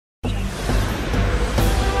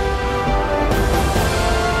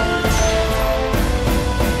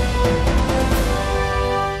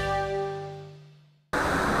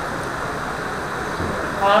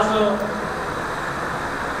आज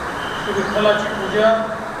श्री विठ्ठलाची पूजा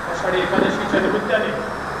आषाढी एकादशीच्या निमित्ताने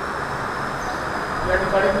या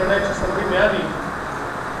ठिकाणी करण्याची संधी मिळाली।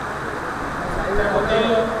 त्याबद्दल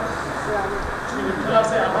श्री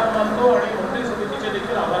विठ्ठलाचे आभार मानतो आणि मंदिर समितीचे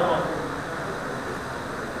देखील आभार मानतो।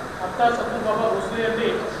 आता सतुबाबा भोसले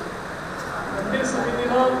यांनी मंदिर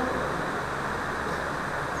समितीनं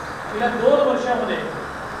गेल्या 2 वर्षामध्ये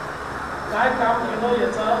काय काम केलं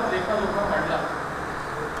याचा लेखाजोखा काढला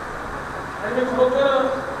आणि मी खरोखर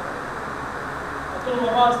अतुल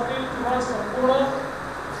बाबा असतील किंवा संपूर्ण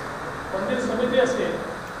मंदिर समिती असेल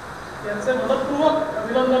यांचे मनपूर्वक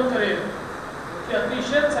अभिनंदन करेन की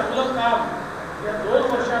अतिशय चांगलं काम या 2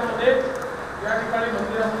 वर्षांमध्ये या ठिकाणी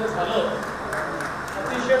मंदिरामध्ये झालं।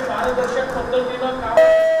 अतिशय पारदर्शक पद्धतीनं काम।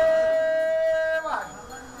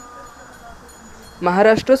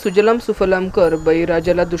 महाराष्ट्र सुजलाम सुफलाम कर,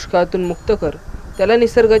 बळीराजाला दुष्काळातून मुक्त कर, त्याला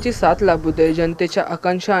निसर्गाची साथ लाभू दे, जनतेच्या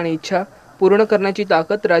आकांक्षा आणि इच्छा पूर्ण करण्याची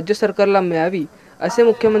ताकद राज्य सरकारला मिळावी असे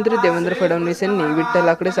मुख्यमंत्री देवेंद्र फडणवीस यांनी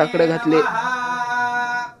विठ्ठलाकडे साकडे घातले।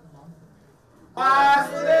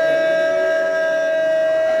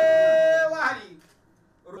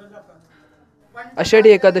 आषाढी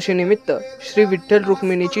एकादशी निमित्त श्री विठ्ठल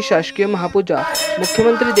रुक्मिणीची शासकीय महापूजा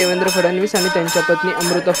मुख्यमंत्री देवेंद्र फडणवीस आणि त्यांच्या पत्नी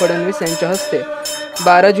अमृता फडणवीस यांच्या हस्ते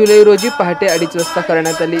 12 जुलै रोजी पहाटे 2:30 वाजता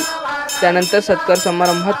करण्यात आली। त्यानंतर सत्कार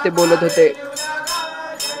समारंभात ते बोलत होते।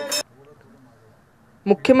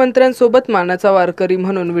 मुख्यमंत्र्यांसोबत मानाचा वारकरी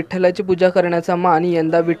म्हणून विठ्ठलाची पूजा करण्याचा मान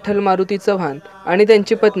यंदा विठ्ठल मारुती चव्हाण आणि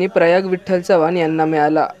त्यांची पत्नी प्रयाग विठ्ठल चव्हाण यांना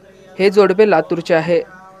मिळाला। हे जोडपे लातूरचे आहे।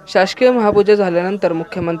 शासकीय महापूजा झाल्यानंतर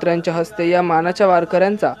मुख्यमंत्र्यांच्या हस्ते या मानाच्या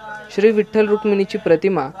वारकऱ्यांचा श्री विठ्ठल रुक्मिणीची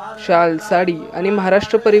प्रतिमा, शाल, साडी आणि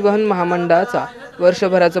महाराष्ट्र परिवहन महामंडळाचा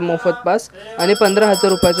वर्षभराचा मोफत पास आणि 15,000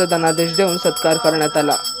 रुपयाचा धनादेश देऊन सत्कार करण्यात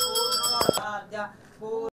आला।